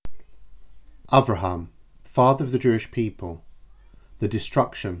Avraham, father of the Jewish people, the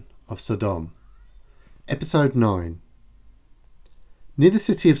destruction of Sodom. Episode 9. Near the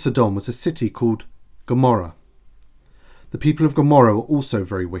city of Sodom was a city called Gomorrah. The people of Gomorrah were also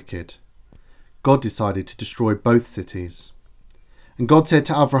very wicked. God decided to destroy both cities. And God said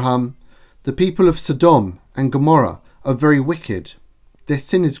to Avraham, "The people of Sodom and Gomorrah are very wicked. Their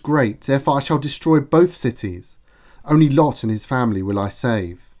sin is great, therefore I shall destroy both cities. Only Lot and his family will I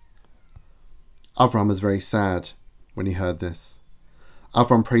save." Avraham was very sad when he heard this.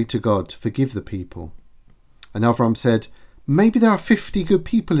 Avraham prayed to God to forgive the people. And Avraham said, "Maybe there are 50 good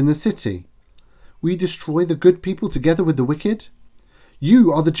people in the city. Will you destroy the good people together with the wicked?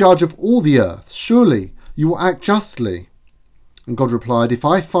 You are the judge of all the earth. Surely you will act justly." And God replied, "If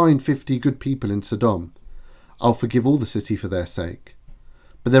I find 50 good people in Sodom, I'll forgive all the city for their sake.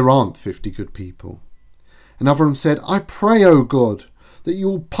 But there aren't 50 good people." And Avraham said, "I pray, O God, that you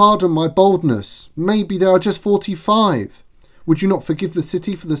will pardon my boldness. Maybe there are just 45. Would you not forgive the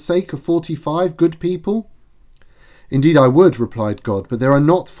city for the sake of 45 good people?" "Indeed I would," replied God, "but there are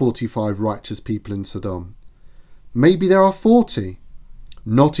not 45 righteous people in Sodom. Maybe there are 40.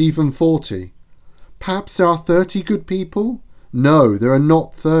 Not even 40. Perhaps there are 30 good people. No, there are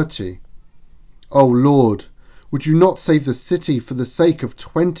not 30. "Oh Lord, would you not save the city for the sake of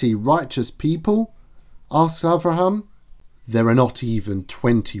 20 righteous people?" asked Avraham. "There are not even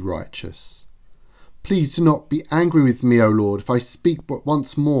 20 righteous. Please do not be angry with me, O Lord, if I speak but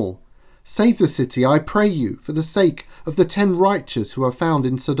once more. Save the city, I pray you, for the sake of the 10 righteous who are found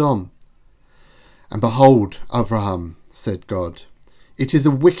in Sodom." "And behold, Avraham," said God, "it is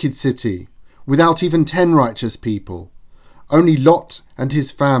a wicked city, without even 10 righteous people. Only Lot and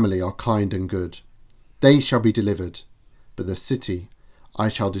his family are kind and good. They shall be delivered, but the city I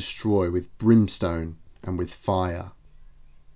shall destroy with brimstone and with fire."